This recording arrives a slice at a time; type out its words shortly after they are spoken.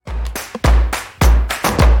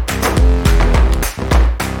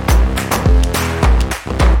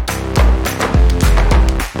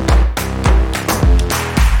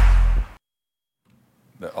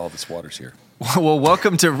waters here. Well,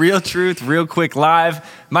 welcome to Real Truth, Real Quick Live.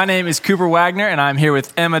 My name is Cooper Wagner, and I'm here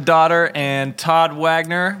with Emma Daughter and Todd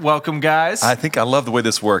Wagner. Welcome, guys. I think I love the way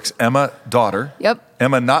this works. Emma, daughter. Yep.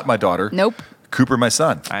 Emma, not my daughter. Nope. Cooper, my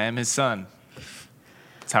son. I am his son.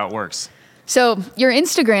 That's how it works. So your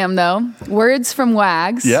Instagram, though, words from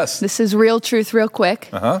Wags. Yes. This is Real Truth, Real Quick.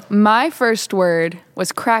 My first word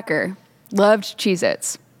was cracker. Loved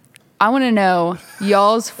Cheez-Its. I want to know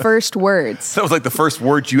y'all's first words. That was like the first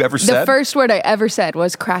word you ever The said? first word I ever said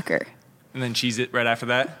was cracker. And then cheese it right after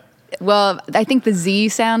that? Well, I think the Z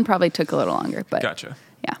sound probably took a little longer, but Gotcha.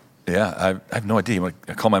 yeah. Yeah, I have no idea. You want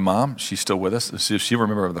to call my mom? She's still with us. See if she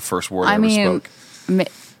remember the first word I ever mean, spoke.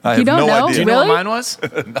 I you have don't no know? idea. Do you know Really? what mine was?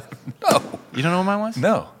 No. You don't know what mine was?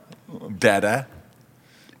 No. Dada.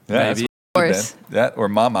 Yeah, Maybe. that's Of course. what that or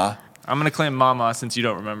mama. I'm going to claim mama since you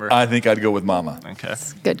don't remember. I think I'd go with mama. Okay.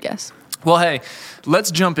 Good guess. Well, hey,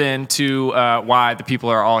 let's jump into why the people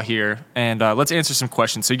are all here, and let's answer some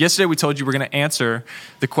questions. So yesterday we told you we're going to answer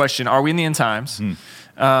the question, are we in the end times? And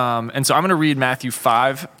so I'm going to read Matthew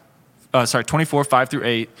 24, 5 through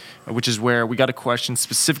 8, which is where we got a question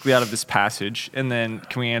specifically out of this passage. And then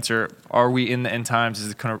can we answer, are we in the end times? Is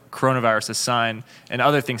the coronavirus a sign? And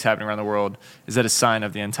other things happening around the world, is that a sign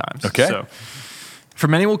of the end times? Okay. So, for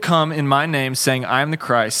many will come in my name saying, I am the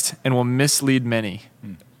Christ, and will mislead many.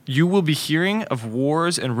 You will be hearing of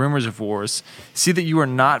wars and rumors of wars. See that you are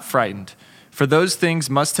not frightened. For those things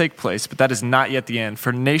must take place, but that is not yet the end.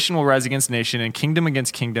 For nation will rise against nation, and kingdom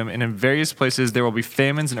against kingdom, and in various places there will be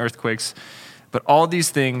famines and earthquakes. But all these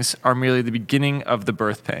things are merely the beginning of the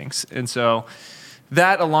birth pangs. And so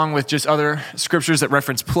that, along with just other scriptures that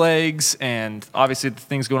reference plagues, and obviously the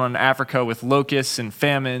things going on in Africa with locusts and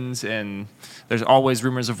famines, and there's always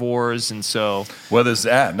rumors of wars, and so... Well, there's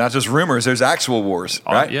not just rumors, there's actual wars,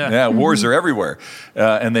 right? Yeah. Wars are everywhere,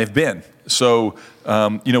 and they've been. So,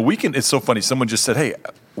 we can, it's so funny, someone just said, hey,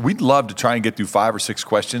 we'd love to try and get through 5 or 6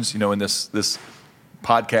 questions, in this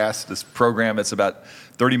podcast, this program that's about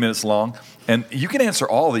 30 minutes long, and you can answer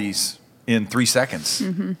all these in 3 seconds,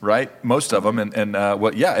 right? Most of them,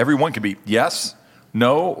 everyone can be yes,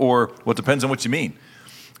 no, or well, it depends on what you mean.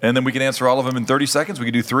 And then we can answer all of them in 30 seconds. We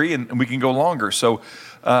can do 3, and we can go longer. So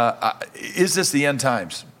is this the end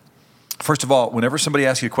times? First of all, whenever somebody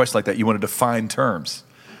asks you a question like that, you want to define terms,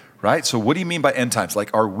 right? So what do you mean by end times?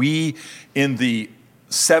 Like, are we in the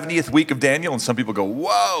 70th week of Daniel? And some people go,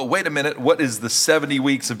 whoa, wait a minute. What is the 70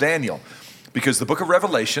 weeks of Daniel? Because the book of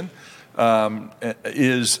Revelation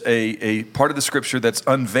is a part of the scripture that's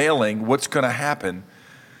unveiling what's going to happen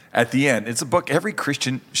at the end. It's a book every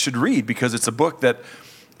Christian should read because it's a book that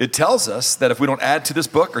it tells us that if we don't add to this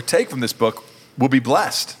book or take from this book, we'll be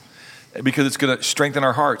blessed because it's going to strengthen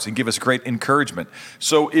our hearts and give us great encouragement.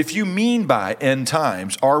 So if you mean by end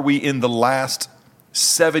times, are we in the last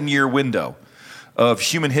 7-year window of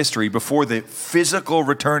human history before the physical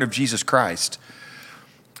return of Jesus Christ?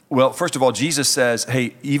 Well, first of all, Jesus says,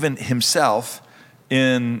 hey, even himself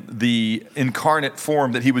in the incarnate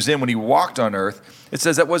form that he was in when he walked on earth, it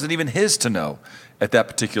says that wasn't even his to know at that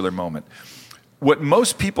particular moment. What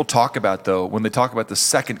most people talk about, though, when they talk about the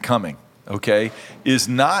second coming, okay, is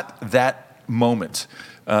not that moment.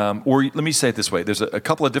 Or let me say it this way. There's a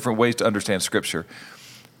couple of different ways to understand Scripture.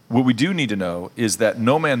 What we do need to know is that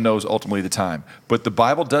no man knows ultimately the time. But the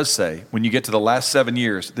Bible does say, when you get to the last 7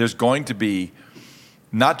 years, there's going to be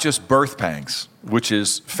not just birth pangs, which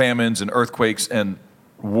is famines and earthquakes and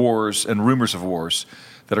wars and rumors of wars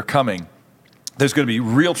that are coming. There's going to be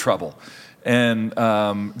real trouble. And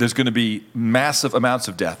there's going to be massive amounts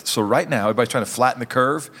of death. So right now, everybody's trying to flatten the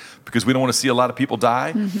curve because we don't want to see a lot of people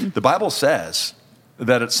die. The Bible says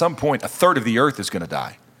that at some point, 1/3 of the earth is going to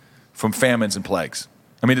die from famines and plagues.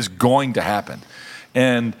 I mean, it's going to happen.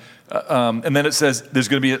 And then it says there's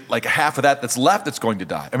going to be like half of that's left that's going to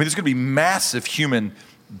die. I mean, there's going to be massive human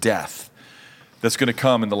death that's going to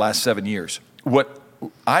come in the last 7 years. What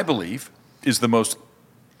I believe is the most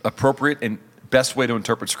appropriate and best way to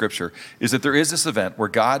interpret Scripture is that there is this event where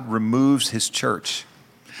God removes his church.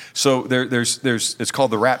 So it's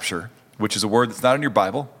called the rapture, which is a word that's not in your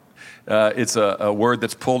Bible. It's a word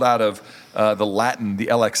that's pulled out of the Latin, the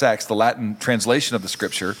LXX, the Latin translation of the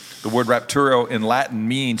Scripture. The word rapturo in Latin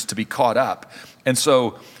means to be caught up. And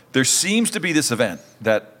so there seems to be this event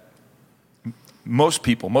that most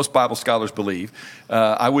Bible scholars believe,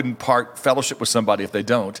 I wouldn't part fellowship with somebody if they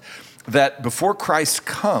don't, that before Christ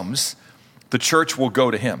comes, the church will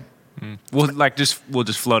go to him. We'll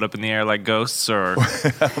just float up in the air like ghosts, or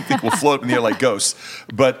I don't think we'll float up in the air like ghosts.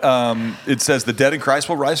 But it says the dead in Christ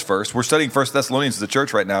will rise first. We're studying 1 Thessalonians as a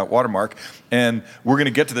church right now at Watermark, and we're going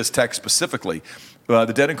to get to this text specifically. The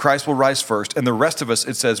dead in Christ will rise first, and the rest of us,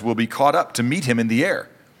 it says, will be caught up to meet him in the air.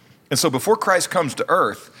 And so before Christ comes to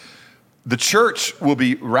earth, the church will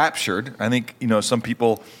be raptured. I think, some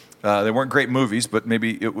people, they weren't great movies, but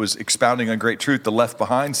maybe it was expounding on great truth. The Left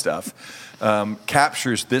Behind stuff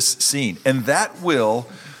captures this scene. And that will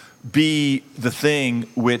be the thing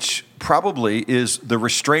which probably is the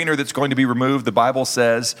restrainer that's going to be removed. The Bible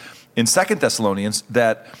says in 2 Thessalonians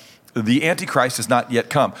that the Antichrist has not yet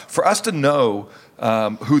come. For us to know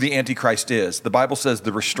who the Antichrist is, the Bible says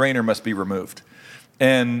the restrainer must be removed.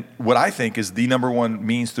 And what I think is the number one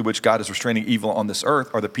means through which God is restraining evil on this earth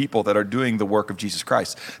are the people that are doing the work of Jesus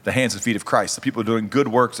Christ, the hands and feet of Christ, the people doing good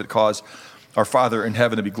works that cause our Father in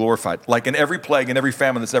heaven to be glorified. Like in every plague and every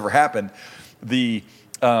famine that's ever happened, the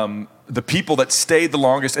people that stayed the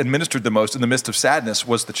longest and ministered the most in the midst of sadness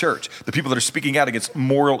was the church. The people that are speaking out against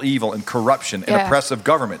moral evil and corruption and oppressive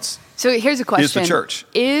governments. So here's a question. Is the church.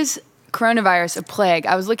 Is coronavirus a plague?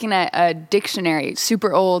 I was looking at a dictionary,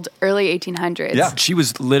 super old, early 1800s. Yeah. She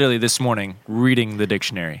was literally this morning reading the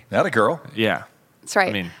dictionary. Not a girl. Yeah. That's right.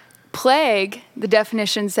 I mean, plague, the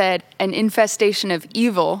definition said an infestation of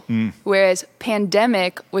evil, whereas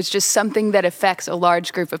pandemic was just something that affects a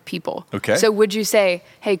large group of people. Okay. So would you say,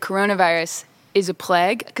 hey, coronavirus is a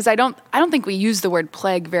plague? Because I don't think we use the word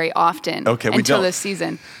plague very often until this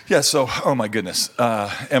season. Yeah, so, oh my goodness.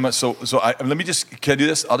 Emma, let me can I do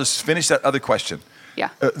this? I'll just finish that other question.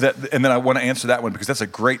 Yeah. And then I want to answer that one because that's a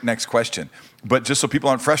great next question. But just so people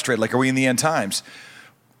aren't frustrated, like, are we in the end times?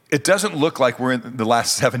 It doesn't look like we're in the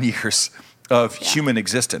last 7 years of human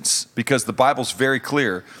existence because the Bible's very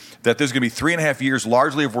clear that there's going to be 3.5 years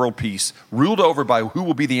largely of world peace ruled over by who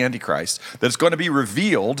will be the Antichrist, that it's going to be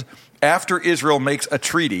revealed after Israel makes a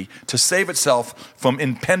treaty to save itself from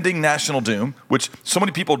impending national doom, which so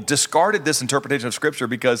many people discarded this interpretation of Scripture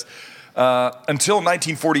because until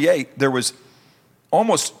 1948, there was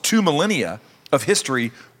almost 2 millennia of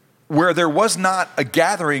history where there was not a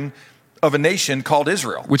gathering of a nation called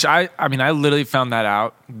Israel. which I literally found that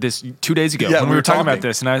out 2 days ago when we were talking about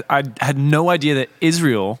this, and I had no idea that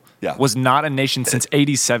Israel was not a nation since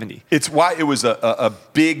AD 70. It's why it was a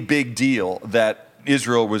big deal that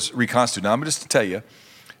Israel was reconstituted. Now, I'm just to tell you,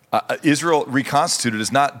 Israel reconstituted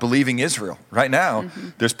is not believing Israel. Right now,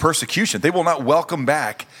 there's persecution. They will not welcome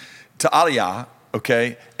back to Aliyah,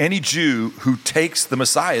 any Jew who takes the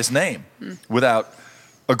Messiah's name without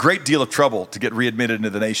a great deal of trouble to get readmitted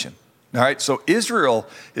into the nation. All right, so Israel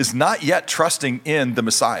is not yet trusting in the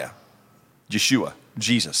Messiah, Yeshua,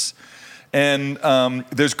 Jesus. And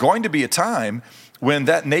there's going to be a time when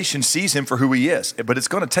that nation sees him for who he is. But it's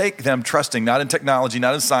going to take them trusting not in technology,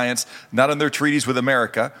 not in science, not in their treaties with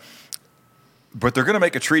America, but they're going to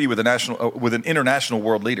make a treaty with an international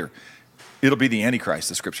world leader. It'll be the Antichrist,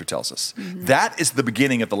 the Scripture tells us. That is the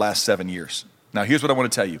beginning of the last 7 years. Now, here's what I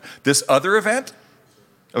want to tell you. This other event,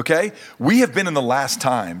 we have been in the last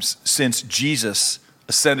times since Jesus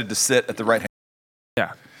ascended to sit at the right hand.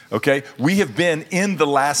 Yeah. We have been in the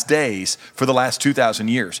last days for the last 2,000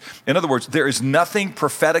 years. In other words, there is nothing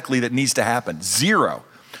prophetically that needs to happen. Zero.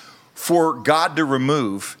 For God to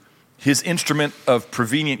remove his instrument of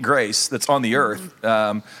prevenient grace that's on the earth,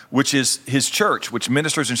 which is his church, which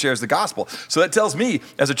ministers and shares the gospel. So that tells me,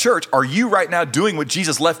 as a church, are you right now doing what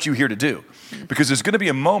Jesus left you here to do? Because there's going to be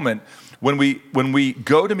a moment when we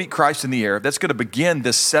go to meet Christ in the air, that's going to begin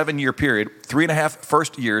this 7-year period, 3.5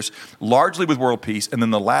 first years, largely with world peace, and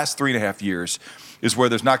then the last 3.5 years is where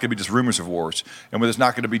there's not going to be just rumors of wars, and where there's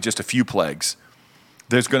not going to be just a few plagues.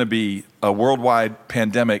 There's going to be a worldwide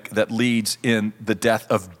pandemic that leads in the death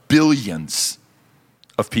of billions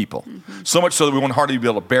of people. So much so that we won't hardly be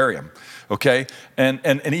able to bury them,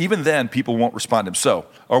 And even then, people won't respond to him. So,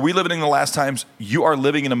 are we living in the last times? You are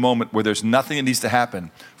living in a moment where there's nothing that needs to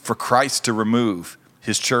happen for Christ to remove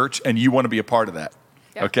his church, and you want to be a part of that,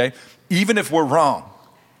 Even if we're wrong,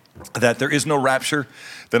 that there is no rapture,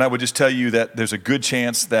 then I would just tell you that there's a good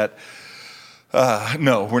chance that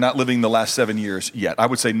no, we're not living the last 7 years yet. I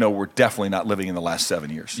would say no, we're definitely not living in the last 7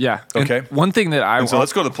 years. Yeah. Okay. And one thing that so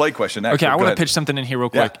let's go to the play question next. Okay, I want to pitch something in here real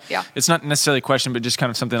quick. Yeah. It's not necessarily a question, but just kind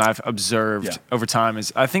of something I've observed over time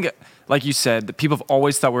is I think, like you said, that people have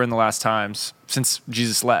always thought we're in the last times since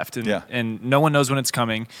Jesus left. And no one knows when it's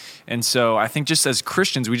coming. And so I think just as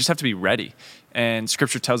Christians, we just have to be ready. And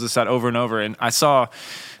Scripture tells us that over and over. And I saw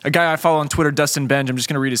a guy I follow on Twitter, Dustin Benge. I'm just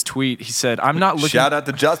going to read his tweet. He said, I'm not looking... Shout out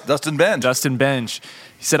to Dustin Benge. Dustin Benge.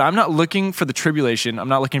 He said, I'm not looking for the tribulation. I'm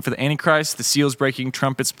not looking for the Antichrist, the seals breaking,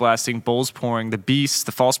 trumpets blasting, bowls pouring, the beasts,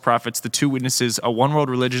 the false prophets, the 2 witnesses, a one-world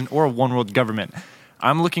religion, or a one-world government.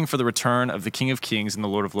 I'm looking for the return of the King of Kings and the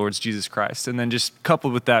Lord of Lords, Jesus Christ. And then just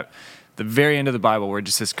coupled with that, the very end of the Bible where it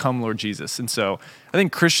just says, "Come, Lord Jesus." And so I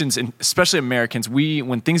think Christians, and especially Americans,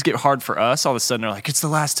 when things get hard for us, all of a sudden they're like, "It's the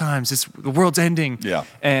last times. The world's ending." Yeah.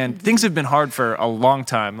 And things have been hard for a long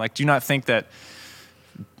time. Like, do you not think that,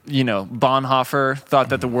 Bonhoeffer thought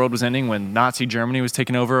that the world was ending when Nazi Germany was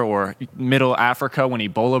taking over, or Middle Africa when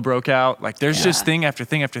Ebola broke out? Like, there's just thing after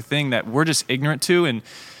thing after thing that we're just ignorant to. And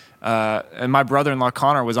my brother-in-law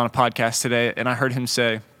Connor was on a podcast today, and I heard him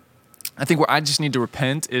say, I think where I just need to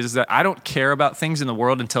repent is that I don't care about things in the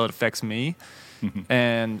world until it affects me.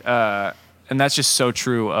 And that's just so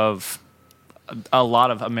true of a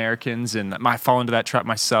lot of Americans, and I fall into that trap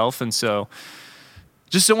myself. And so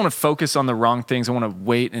just don't want to focus on the wrong things. I want to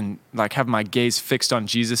wait and have my gaze fixed on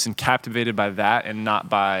Jesus and captivated by that, and not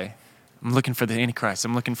by, I'm looking for the Antichrist.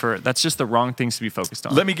 That's just the wrong things to be focused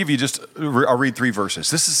on. Let me give you I'll read 3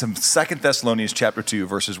 verses. This is from 2 Thessalonians chapter 2,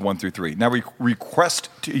 verses 1 through 3. Now we request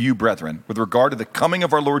to you, brethren, with regard to the coming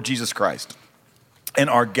of our Lord Jesus Christ and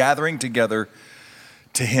our gathering together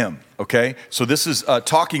to him, okay? So this is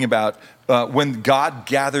talking about when God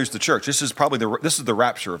gathers the church. This is probably the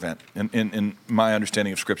rapture event in my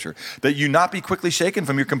understanding of Scripture. That you not be quickly shaken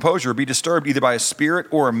from your composure or be disturbed either by a spirit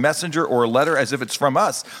or a messenger or a letter as if it's from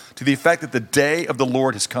us, to the effect that the day of the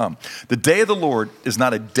Lord has come. The day of the Lord is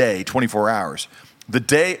not a day, 24 hours. The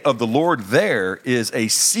day of the Lord there is a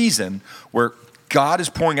season where God is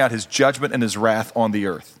pouring out his judgment and his wrath on the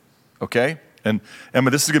earth, okay? And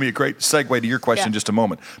Emma, this is going to be a great segue to your question in just a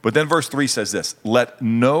moment. But then verse 3 says this: "Let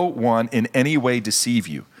no one in any way deceive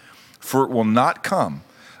you, for it will not come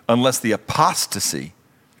unless the apostasy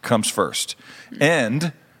comes first,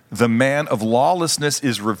 and the man of lawlessness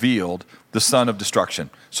is revealed, the son of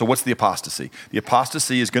destruction." So what's the apostasy? The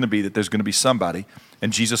apostasy is going to be that there's going to be somebody,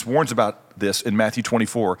 and Jesus warns about this in Matthew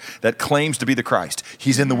 24, that claims to be the Christ.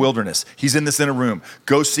 He's in the wilderness. He's in this inner room.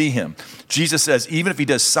 Go see him. Jesus says, even if he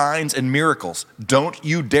does signs and miracles, don't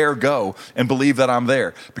you dare go and believe that I'm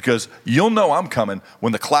there, because you'll know I'm coming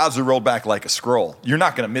when the clouds are rolled back like a scroll. You're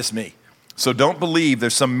not going to miss me. So don't believe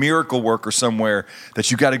there's some miracle worker somewhere that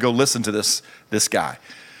you got to go listen to this guy.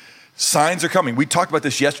 Signs are coming. We talked about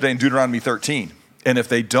this yesterday in Deuteronomy 13. And if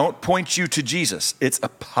they don't point you to Jesus, it's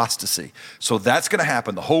apostasy. So that's going to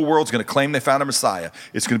happen. The whole world's going to claim they found a Messiah.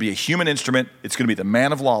 It's going to be a human instrument. It's going to be the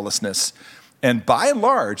man of lawlessness. And by and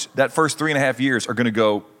large, that first 3.5 years are going to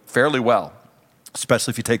go fairly well,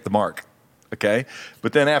 especially if you take the mark, okay?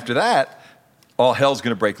 But then after that, all hell's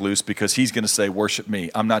going to break loose, because he's going to say, worship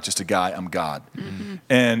me. I'm not just a guy, I'm God. Mm-hmm.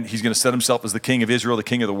 And he's going to set himself as the king of Israel, the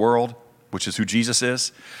king of the world, which is who Jesus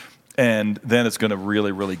is. And then it's going to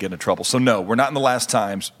really, really get into trouble. So no, we're not in the last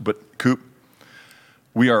times, but Coop,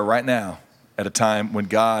 we are right now at a time when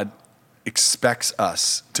God expects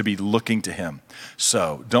us to be looking to him.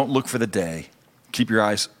 So don't look for the day. Keep your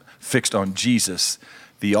eyes fixed on Jesus,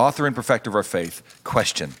 the author and perfecter of our faith.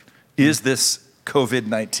 Question: is this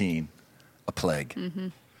COVID-19 a plague? Mm-hmm.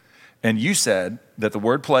 And you said that the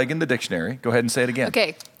word plague in the dictionary, go ahead and say it again.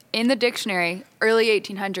 Okay. In the dictionary, early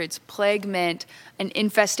 1800s, plague meant an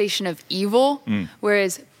infestation of evil,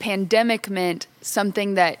 whereas pandemic meant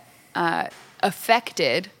something that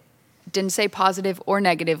affected, didn't say positive or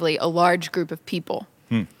negatively, a large group of people.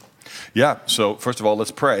 Yeah, so first of all,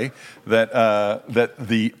 let's pray that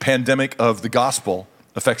the pandemic of the gospel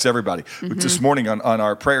affects everybody. Mm-hmm. This morning on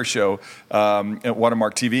our prayer show at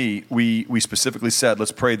Watermark TV, we specifically said,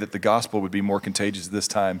 let's pray that the gospel would be more contagious this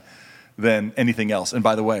time than anything else. And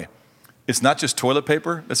by the way, it's not just toilet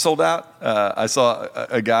paper that's sold out. I saw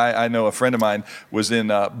a guy I know, a friend of mine, was in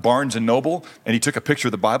Barnes & Noble, and he took a picture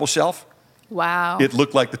of the Bible shelf. Wow. It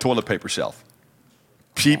looked like the toilet paper shelf.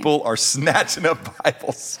 People are snatching up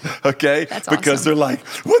Bibles, okay? That's because awesome. They're like,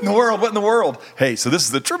 what in the world? What in the world? Hey, so this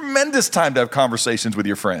is a tremendous time to have conversations with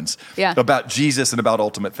your friends about Jesus and about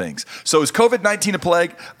ultimate things. So is COVID-19 a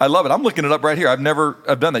plague? I love it. I'm looking it up right here. I've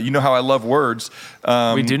done that. You know how I love words.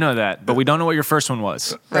 We do know that, but we don't know what your first one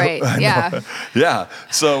was. Right, yeah. Yeah.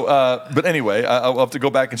 So, but anyway, I'll have to go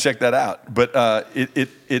back and check that out. But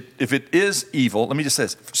if it is evil, let me just say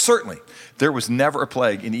this. Certainly, there was never a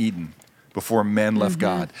plague in Eden before men left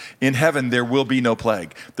God. In heaven, there will be no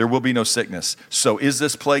plague. There will be no sickness. So is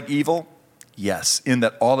this plague evil? Yes, in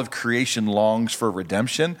that all of creation longs for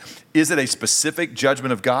redemption. Is it a specific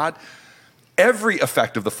judgment of God? Every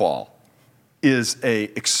effect of the fall is a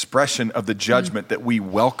expression of the judgment that we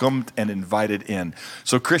welcomed and invited in.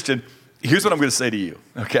 So Christian, here's what I'm going to say to you,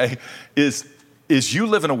 okay? Is you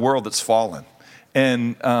live in a world that's fallen.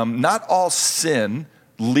 And not all sin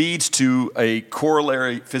leads to a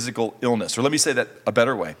corollary physical illness. Or let me say that a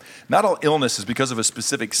better way. Not all illness is because of a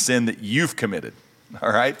specific sin that you've committed,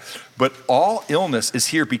 all right? But all illness is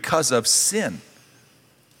here because of sin.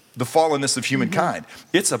 the fallenness of humankind.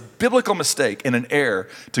 It's a biblical mistake and an error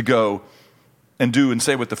to go and do and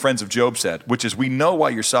say what the friends of Job said, which is, we know why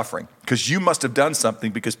you're suffering, because you must have done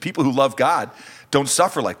something, because people who love God don't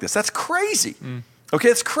suffer like this. That's crazy. Okay,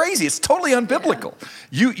 it's crazy. It's totally unbiblical.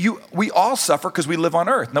 We all suffer because we live on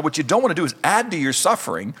earth. Now, what you don't want to do is add to your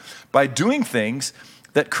suffering by doing things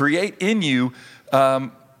that create in you,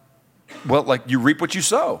 like you reap what you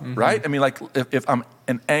sow, right? I mean, like if I'm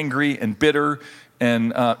an angry and bitter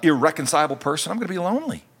and irreconcilable person, I'm going to be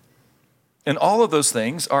lonely. And all of those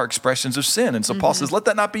things are expressions of sin. And so Paul says, let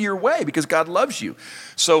that not be your way, because God loves you.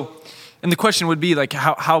 So, and the question would be like,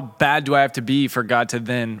 how bad do I have to be for God to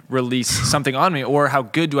then release something on me? Or how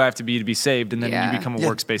good do I have to be saved? And then you become a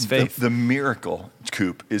works-based faith. The miracle,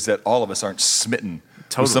 Coop, is that all of us aren't smitten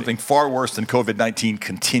Totally. with something far worse than COVID-19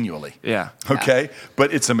 continually. Yeah. Okay?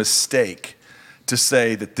 But it's a mistake to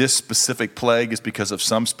say that this specific plague is because of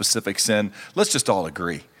some specific sin. Let's just all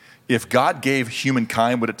agree. If God gave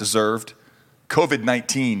humankind what it deserved,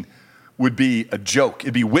 COVID-19 would be a joke.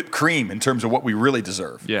 It'd be whipped cream in terms of what we really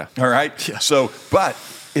deserve. Yeah. All right? Yeah. So, but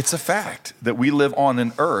it's a fact that we live on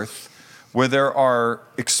an earth where there are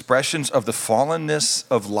expressions of the fallenness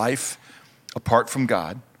of life apart from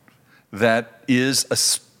God that is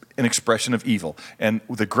an expression of evil. And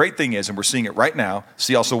the great thing is, and we're seeing it right now,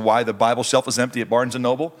 see also why the Bible shelf is empty at Barnes &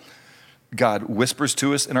 Noble? God whispers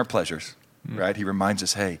to us in our pleasures, right? He reminds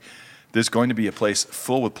us, hey, there's going to be a place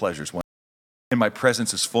full with pleasures. In my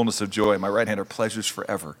presence is fullness of joy. In my right hand are pleasures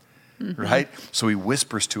forever, right? So he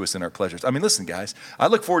whispers to us in our pleasures. I mean, listen, guys, I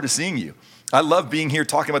look forward to seeing you. I love being here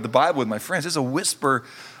talking about the Bible with my friends. There's a whisper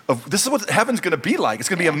of, this is what heaven's going to be like. It's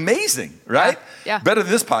going to be amazing, right? Yeah. Better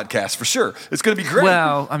than this podcast, for sure. It's going to be great.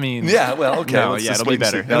 Well, I mean. Yeah, well, okay. No, let's yeah, just it'll wait be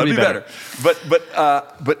and better. see. It'll be better.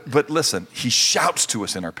 better. But listen, he shouts to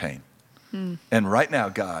us in our pain. And right now,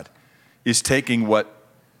 God is taking what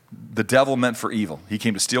the devil meant for evil. He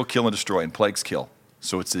came to steal, kill, and destroy, and plagues kill.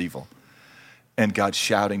 So it's evil. And God's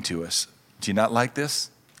shouting to us, do you not like this?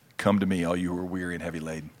 Come to me, all you who are weary and heavy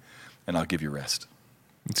laden, and I'll give you rest.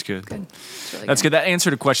 That's good. It's really That's good. That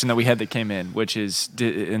answered a question that we had that came in, which is,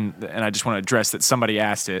 and I just want to address that somebody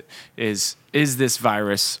asked it, is this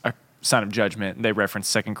virus a sign of judgment? They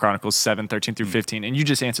referenced 2 Chronicles 7:13-15, and you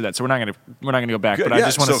just answered that, so we're not going to go back. Good, but I yeah,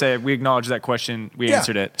 just want to so- say we acknowledge that question. We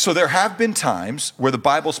answered it. So there have been times where the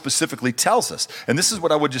Bible specifically tells us, and this is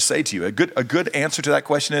what I would just say to you. A good answer to that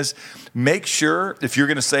question is, make sure if you're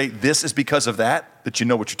going to say this is because of that you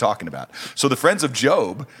know what you're talking about. So the friends of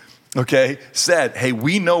Job, okay, said, hey,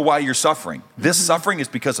 we know why you're suffering. This suffering is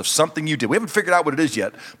because of something you did. We haven't figured out what it is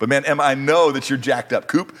yet, but man, Emma, I know that you're jacked up.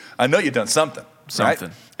 Coop, I know you've done something. Something.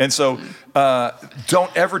 Right? And so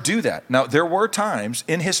don't ever do that. Now, there were times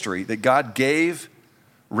in history that God gave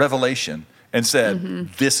revelation and said,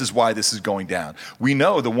 this is why this is going down. We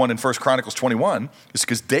know the one in 1 Chronicles 21 is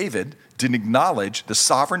because David didn't acknowledge the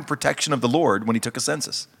sovereign protection of the Lord when he took a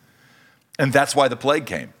census. And that's why the plague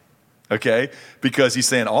came, okay? Because he's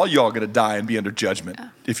saying, all y'all are going to die and be under judgment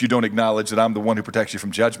if you don't acknowledge that I'm the one who protects you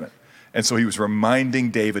from judgment. And so he was reminding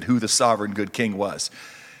David who the sovereign good king was.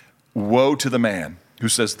 Woe to the man who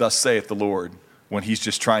says, thus saith the Lord, when he's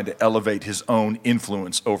just trying to elevate his own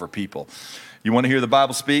influence over people. You want to hear the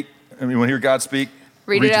Bible speak? I mean, you want to hear God speak?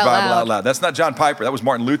 Read it your out Bible loud. out loud. That's not John Piper. That was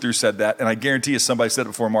Martin Luther who said that. And I guarantee you somebody said it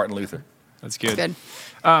before Martin Luther. That's good. good.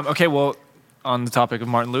 Okay, well, on the topic of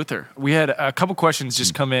Martin Luther, we had a couple questions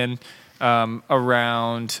just come in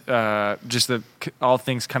around just all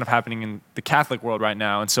things kind of happening in the Catholic world right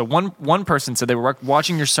now. And so one person said they were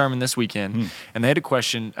watching your sermon this weekend, and they had a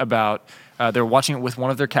question about they were watching it with one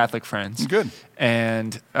of their Catholic friends. Good.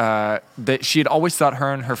 And that she had always thought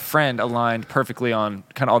her and her friend aligned perfectly on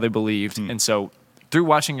kind of all they believed. And so through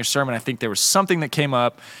watching your sermon, I think there was something that came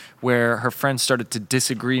up where her friend started to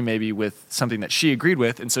disagree maybe with something that she agreed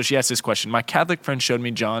with. And so she asked this question. My Catholic friend showed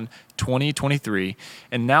me John 20:23,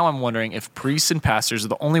 and now I'm wondering if priests and pastors are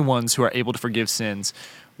the only ones who are able to forgive sins.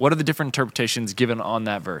 What are the different interpretations given on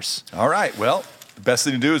that verse? All right. Well, the best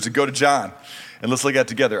thing to do is to go to John, and let's look at it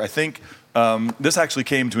together. I think this actually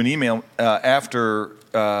came to an email after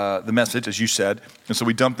the message, as you said, and so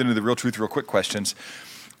we dumped into the Real Truth, Real Quick questions.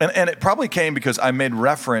 And it probably came because I made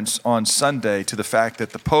reference on Sunday to the fact that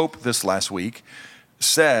the Pope this last week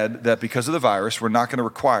said that because of the virus, we're not going to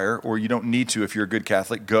require, or you don't need to if you're a good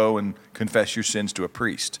Catholic, go and confess your sins to a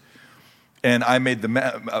priest. And I made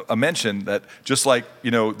a mention that just like,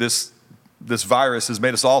 this virus has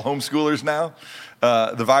made us all homeschoolers now,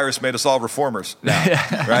 the virus made us all reformers now,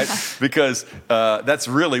 right? Because that's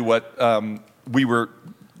really what we were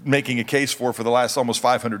making a case for the last almost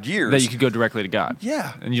 500 years. That you could go directly to God.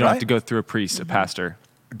 Yeah, And you don't right? have to go through a priest, a pastor.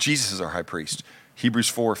 Jesus is our high priest. Hebrews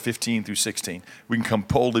 4, 15 through 16. We can come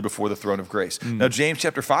boldly before the throne of grace. Now, James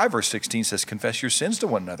chapter 5, verse 16 says, confess your sins to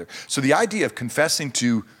one another. So the idea of confessing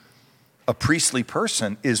to a priestly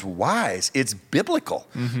person is wise. It's biblical.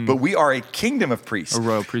 But we are a kingdom of priests. A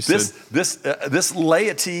royal priesthood. This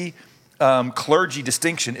laity clergy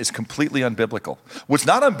distinction is completely unbiblical. What's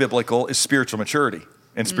not unbiblical is spiritual maturity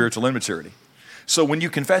and spiritual immaturity. So when you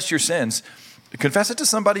confess your sins, confess it to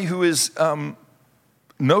somebody who is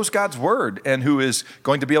knows God's word and who is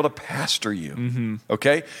going to be able to pastor you.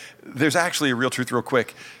 Okay? There's actually a real truth real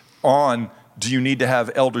quick on do you need to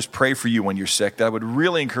have elders pray for you when you're sick? That I would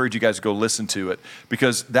really encourage you guys to go listen to it,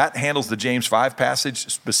 because that handles the James 5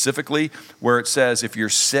 passage specifically, where it says if you're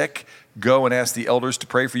sick, go and ask the elders to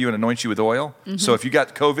pray for you and anoint you with oil. So if you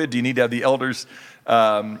got COVID, do you need to have the elders,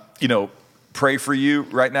 pray for you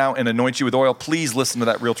right now and anoint you with oil? Please listen to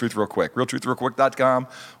that Real Truth real quick. RealTruthRealQuick.com,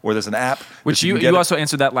 or there's an app. Which you also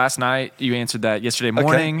answered that last night. You answered that yesterday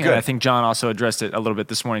morning. Okay, and I think John also addressed it a little bit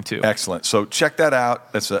this morning too. Excellent. So check that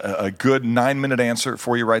out. That's a good 9-minute answer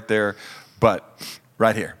for you right there. But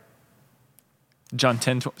right here, John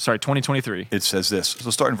 20:23. it says this. So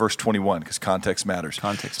let's start in verse 21 because context matters.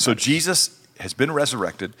 Context So matters. Jesus has been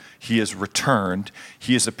resurrected. He is returned.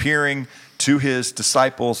 He is appearing to his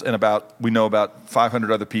disciples and we know about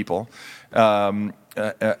 500 other people,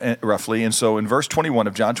 roughly. And so in verse 21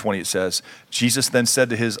 of John 20, it says, Jesus then said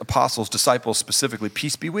to his apostles, disciples specifically,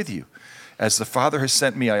 peace be with you. As the Father has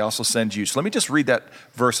sent me, I also send you. So let me just read that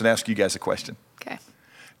verse and ask you guys a question. Okay.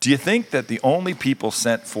 Do you think that the only people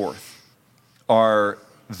sent forth are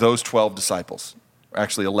those 12 disciples?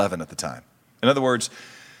 Actually 11 at the time. In other words,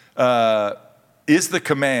 is the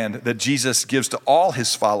command that Jesus gives to all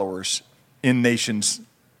his followers in nations,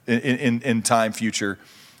 in time future,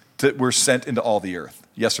 that we're sent into all the earth?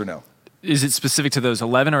 Yes or no? Is it specific to those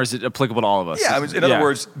 11, or is it applicable to all of us? Yeah, in other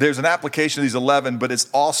words, there's an application of these 11, but it's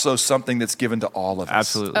also something that's given to all of us.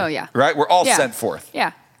 Absolutely. Oh, yeah. Right? We're all Yeah. sent forth.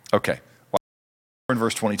 Yeah. Okay. In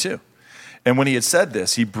verse 22. And when he had said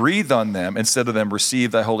this, he breathed on them and said to them,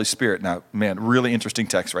 receive thy Holy Spirit. Now, man, really interesting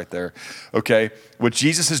text right there. Okay. What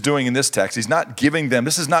Jesus is doing in this text, he's not giving them,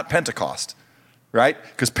 this is not Pentecost, right?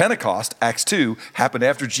 Because Pentecost, Acts 2, happened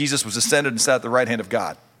after Jesus was ascended and sat at the right hand of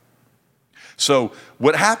God. So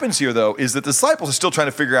what happens here, though, is that the disciples are still trying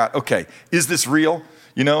to figure out, okay, is this real?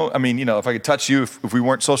 If I could touch you, if we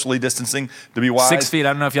weren't socially distancing, to be wise. 6 feet.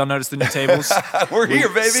 I don't know if y'all noticed the new tables. We're here,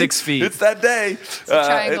 baby. 6 feet. It's that day. It's a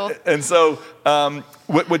triangle. And so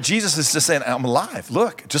what Jesus is just saying, I'm alive.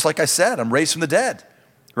 Look, just like I said, I'm raised from the dead,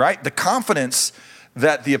 right? The confidence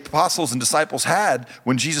that the apostles and disciples had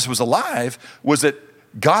when Jesus was alive was that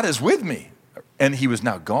God is with me. And he was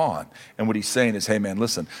now gone. And what he's saying is, hey, man,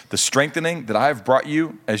 listen, the strengthening that I've brought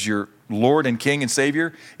you as your Lord and King and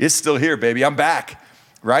Savior is still here, baby. I'm back,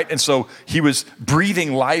 right? And so he was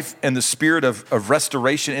breathing life and the spirit of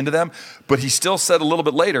restoration into them. But he still said a little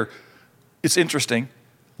bit later, it's interesting,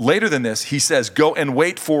 later than this, he says, go and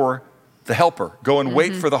wait for the helper. Go and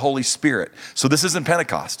wait for the Holy Spirit. So this isn't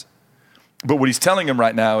Pentecost. But what he's telling them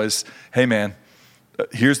right now is, hey, man,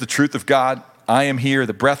 here's the truth of God. I am here,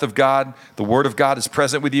 the breath of God, the word of God is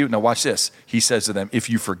present with you. Now watch this. He says to them, if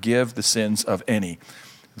you forgive the sins of any,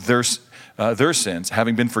 their sins,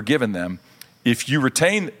 having been forgiven them, if you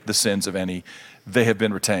retain the sins of any, they have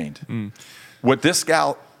been retained. What this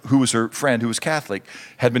gal, who was her friend, who was Catholic,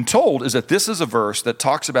 had been told is that this is a verse that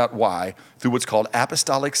talks about why, through what's called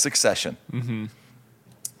apostolic succession.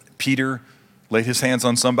 Peter laid his hands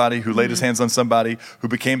on somebody, who laid his hands on somebody, who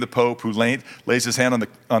became the Pope, who lays his hand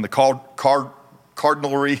on the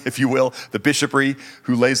cardinalry, if you will, the bishopry,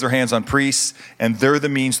 who lays their hands on priests, and they're the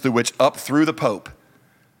means through which, up through the Pope,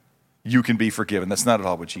 you can be forgiven. That's not at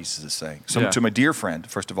all what Jesus is saying. So to my dear friend,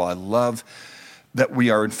 first of all, I love that we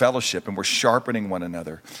are in fellowship and we're sharpening one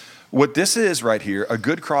another. What this is right here, a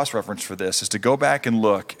good cross-reference for this is to go back and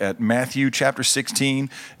look at Matthew chapter 16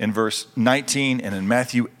 in verse 19 and in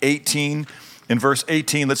Matthew 18 in verse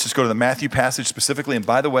 18. Let's just go to the Matthew passage specifically. And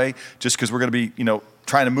by the way, just because we're going to be,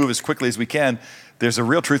 trying to move as quickly as we can, there's a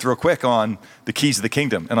real truth real quick on the keys of the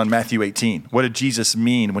kingdom and on Matthew 18. What did Jesus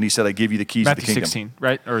mean when he said, I give you the keys of the kingdom? Matthew 16,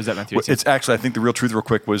 right? Or is that Matthew 18? It's actually, I think the real truth real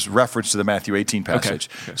quick was reference to the Matthew 18 passage.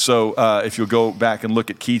 Okay. So if you'll go back and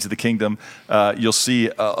look at keys of the kingdom, you'll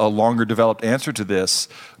see a longer developed answer to this.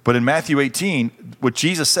 But in Matthew 18, what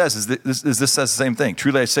Jesus says is this says the same thing.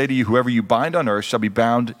 Truly I say to you, whoever you bind on earth shall be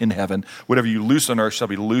bound in heaven. Whatever you loose on earth shall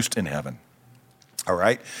be loosed in heaven. All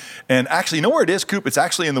right? And actually, you know where it is, Coop? It's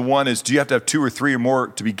actually in the one is, do you have to have 2 or 3 or more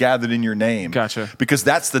to be gathered in your name? Gotcha. Because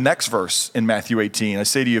that's the next verse in Matthew 18. I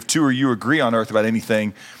say to you, if 2 or you agree on earth about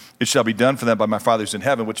anything, it shall be done for them by my Father's in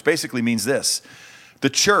heaven, which basically means this. the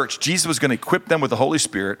church, Jesus was going to equip them with the Holy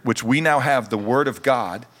Spirit, which we now have the Word of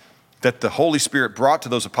God that the Holy Spirit brought to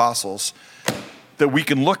those apostles, that we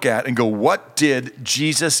can look at and go, what did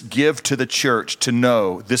Jesus give to the church to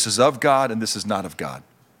know this is of God and this is not of God?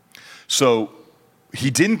 So he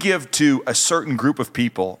didn't give to a certain group of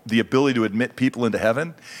people the ability to admit people into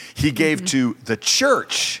heaven. He gave to the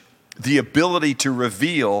church the ability to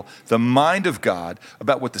reveal the mind of God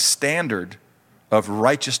about what the standard of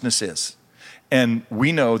righteousness is. And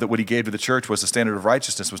we know that what he gave to the church was the standard of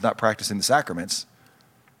righteousness was not practicing the sacraments.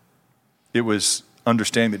 It was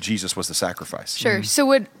understanding that Jesus was the sacrifice. Sure. So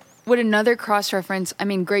would another cross-reference,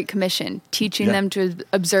 Great Commission, teaching them to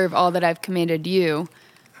observe all that I've commanded you,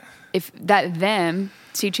 if that them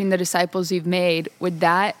teaching the disciples you've made, would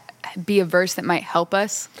that be a verse that might help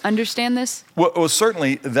us understand this? Well,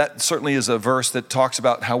 certainly, that certainly is a verse that talks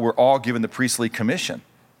about how we're all given the priestly commission,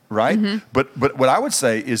 right? But what I would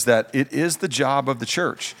say is that it is the job of the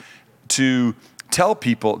church to tell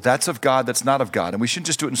people that's of God, that's not of God. And we shouldn't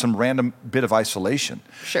just do it in some random bit of isolation.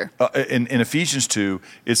 Sure. In Ephesians 2,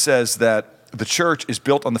 it says that the church is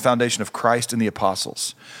built on the foundation of Christ and the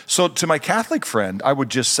apostles. So to my Catholic friend, I would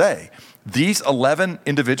just say, these 11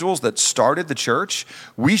 individuals that started the church,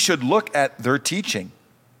 we should look at their teaching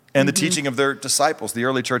and the teaching of their disciples, the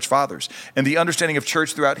early church fathers, and the understanding of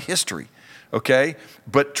church throughout history, okay?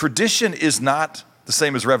 But tradition is not the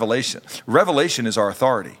same as revelation. Revelation is our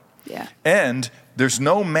authority. Yeah. And there's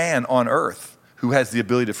no man on earth who has the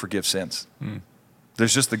ability to forgive sins.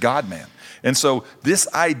 There's just the God-man. And so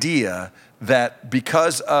this idea that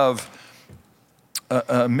because of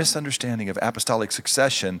a misunderstanding of apostolic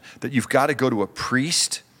succession, that you've got to go to a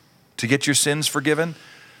priest to get your sins forgiven,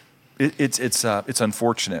 it's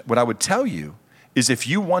unfortunate. What I would tell you is if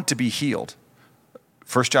you want to be healed,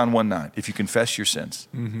 1 John 1:9, if you confess your sins,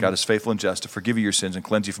 God is faithful and just to forgive you your sins and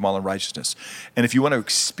cleanse you from all unrighteousness. And if you want to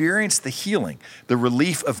experience the healing, the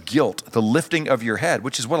relief of guilt, the lifting of your head,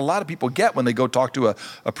 which is what a lot of people get when they go talk to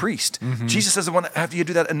a priest. Jesus doesn't want to have you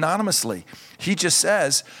do that anonymously. He just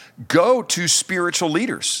says, go to spiritual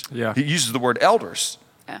leaders. Yeah. He uses the word elders,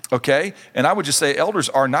 okay? And I would just say elders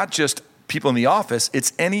are not just people in the office,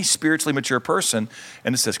 it's any spiritually mature person.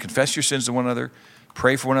 And it says, confess your sins to one another,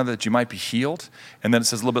 pray for one another that you might be healed. And then it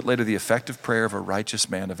says a little bit later, the effective prayer of a righteous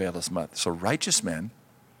man availeth much. So righteous men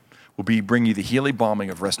will bring you the healing balming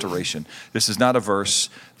of restoration. This is not a verse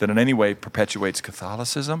that in any way perpetuates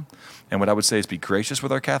Catholicism. And what I would say is be gracious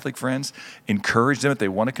with our Catholic friends, encourage them if they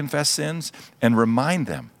want to confess sins, and remind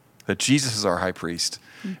them that Jesus is our high priest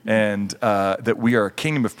and that we are a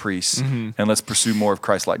kingdom of priests, and let's pursue more of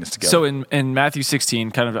Christ-likeness together. So in Matthew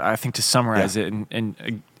 16, kind of, I think to summarize it,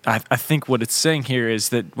 and I think what it's saying here is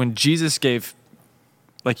that when Jesus gave,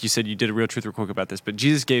 like you said, you did a Real Truth Real Quick about this, but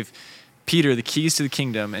Jesus gave Peter the keys to the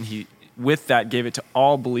kingdom, and he, with that, gave it to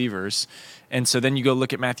all believers. And so then you go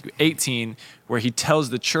look at Matthew 18, where he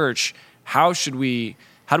tells the church, how do we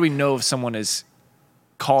know if someone is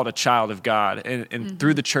called a child of God? And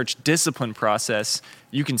through the church discipline process,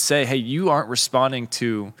 you can say, hey, you aren't responding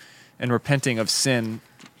to and repenting of sin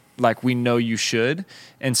like we know you should.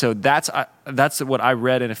 And so that's what I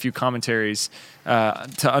read in a few commentaries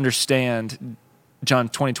to understand John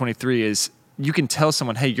 20:23 is you can tell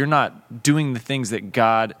someone, hey, you're not doing the things that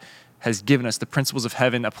God has given us, the principles of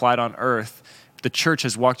heaven applied on earth. The church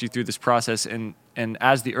has walked you through this process, and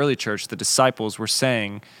as the early church, the disciples were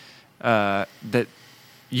saying that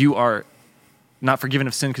you are not forgiven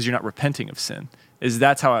of sin because you're not repenting of sin.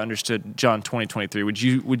 That's how I understood John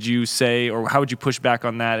 20:23. Would you say, or how would you push back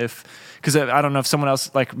on that? Because I don't know if someone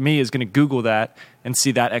else like me is going to Google that and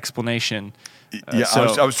see that explanation.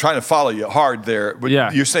 I was trying to follow you hard there, but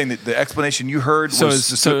you're saying that the explanation you heard was...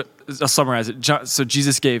 So I'll summarize it. So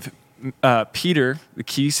Jesus gave Peter the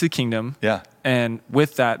keys to the kingdom, and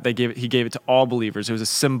with that, he gave it to all believers. It was a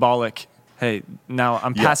symbolic, hey, now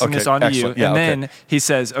I'm passing this on to you. And then he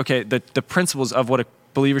says, okay, the principles of what a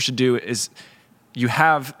believer should do is you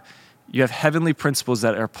have heavenly principles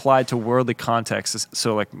that are applied to worldly contexts.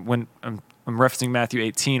 So like when I'm referencing Matthew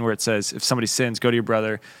 18, where it says, if somebody sins, go to your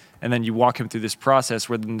brother. And then you walk him through this process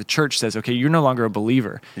where then the church says, okay, you're no longer a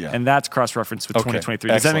believer. And that's cross-referenced with 2023.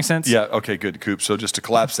 Does that make sense? Yeah, okay, good, Coop. So just to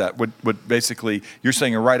collapse that, what basically you're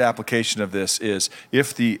saying a right application of this is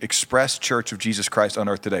if the express church of Jesus Christ on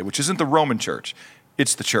earth today, which isn't the Roman church,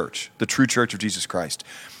 it's the church, the true church of Jesus Christ.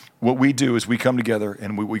 What we do is we come together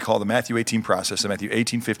and we call the Matthew 18 process, and Matthew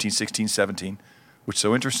 18, 15, 16, 17, which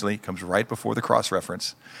so interestingly comes right before the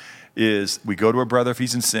cross-reference, is we go to a brother if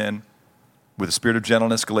he's in sin, with a spirit of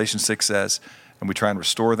gentleness, Galatians 6 says, and we try and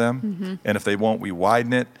restore them. And if they won't, we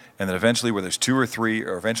widen it. And then eventually, where there's 2 or 3,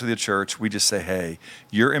 or eventually the church, we just say, hey,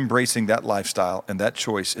 you're embracing that lifestyle, and that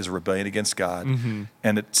choice is a rebellion against God.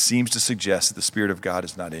 And it seems to suggest that the Spirit of God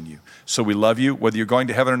is not in you. So we love you. Whether you're going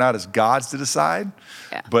to heaven or not is God's to decide.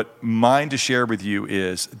 Yeah. But mine to share with you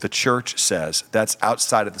is the church says that's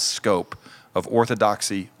outside of the scope of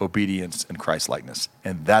orthodoxy, obedience, and Christ-likeness.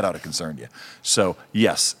 And that ought to concern you. So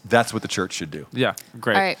yes, that's what the church should do. Yeah,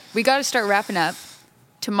 great. All right, we got to start wrapping up.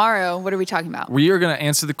 Tomorrow, what are we talking about? We are going to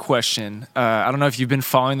answer the question. I don't know if you've been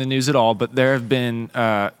following the news at all, but there have been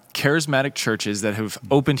charismatic churches that have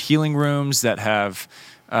opened healing rooms, that have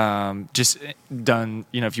just done,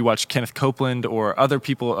 if you watch Kenneth Copeland or other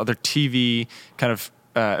people, other TV kind of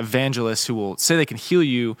evangelists who will say they can heal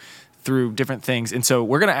you through different things. And so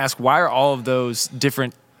we're going to ask, why are all of those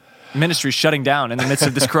different ministries shutting down in the midst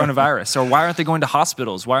of this coronavirus? Or why aren't they going to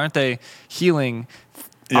hospitals? Why aren't they healing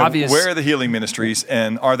obvious? Where are the healing ministries,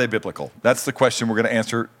 and are they biblical? That's the question we're going to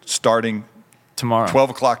answer starting tomorrow, 12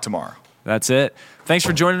 o'clock tomorrow. That's it. Thanks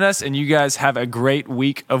for joining us, and you guys have a great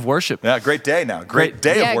week of worship. Yeah, great day now. Great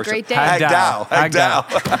day of worship. Great day. Hagdow.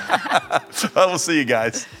 Hagdow. We'll see you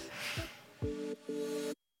guys.